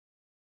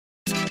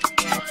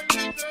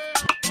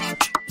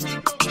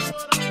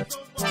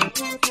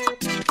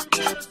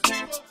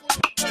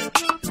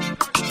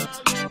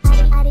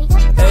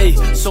Hey,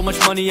 so much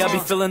money, I be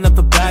filling up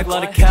the bag.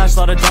 Lot of cash,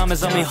 lot of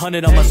diamonds, I mean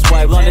 100 on my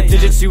swag. Lot of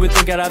digits, you would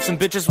think I'd have some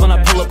bitches when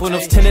I pull up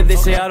windows tinted. They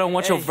say I don't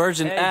want your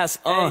virgin ass,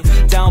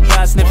 down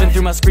pass, sniffing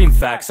through my screen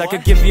facts. I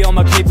could give you all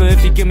my paper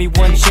if you give me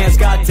one chance.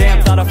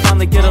 Goddamn, thought I'd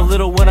finally get a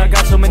little when I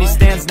got so many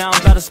stands. Now I'm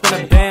about to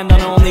spend a band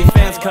on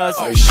OnlyFans, cuz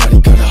Ay, shawty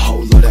got a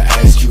whole lot of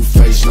ass, cute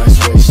face,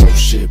 nice waist, so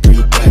shit, bring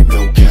it back,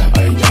 no cap.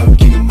 Ay, now I'm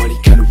getting money,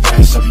 kinda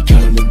fast, I be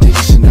counting them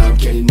digits and now I'm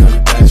getting all the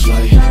bags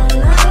like,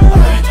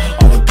 ay,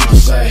 all the people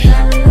say,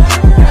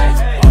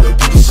 all the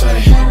people say,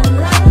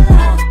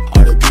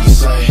 all the people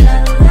say,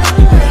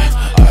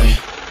 ay.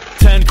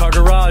 10-car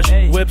garage,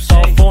 whips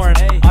all foreign.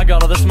 I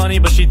got all this money,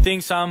 but she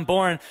thinks I'm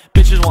boring.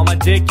 Bitches want my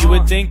dick, you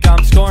would think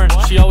I'm scoring.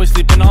 She always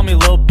sleeping on me,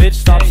 little bitch,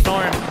 stop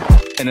snoring.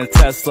 In a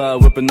Tesla,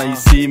 whipping, now you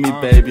see me,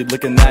 baby.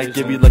 Looking at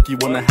Gibby like you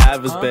wanna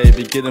have us,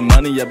 baby. Getting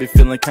money, I be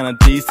feeling kinda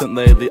decent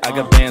lately. I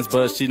got bands,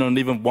 but she don't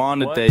even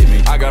wanna date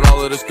me. I got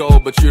all of this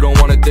gold, but you don't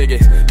wanna dig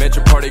it. Bet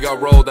your party got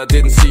rolled, I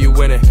didn't see you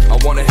win it. I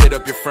wanna hit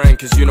up your friend,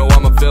 cause you know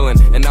I'm a villain.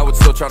 And I would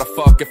still try to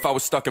fuck if I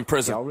was stuck in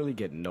prison. Y'all really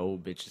get no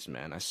bitches,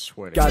 man, I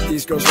swear to Got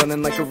these girls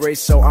running like a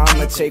race, so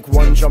I'ma take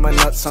one, draw my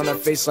nuts on her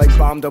face like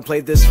bomb. Don't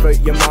play this for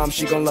your mom,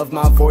 she gon' love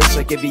my voice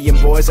like Indian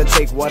boys. I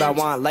take what I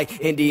want like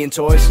Indian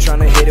toys,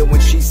 tryna hit it when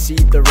she see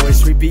the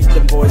Royce. We beat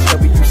them boys,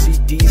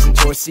 WCDs and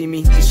toys. See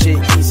me, this shit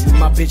easy,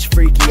 my bitch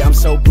freaky. I'm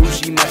so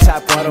bougie, my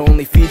tap water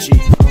only Fiji.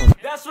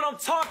 That's what I'm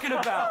talking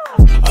about.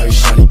 Ay,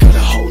 shawty got a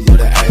whole lot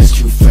of ass,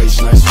 cute face,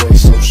 nice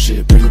waist, so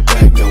shit, bring it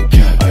back, no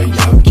cap. Ay,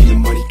 now I'm getting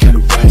money,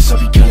 kinda fast, I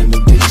be counting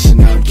them digits and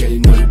now I'm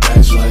getting all the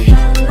bags like,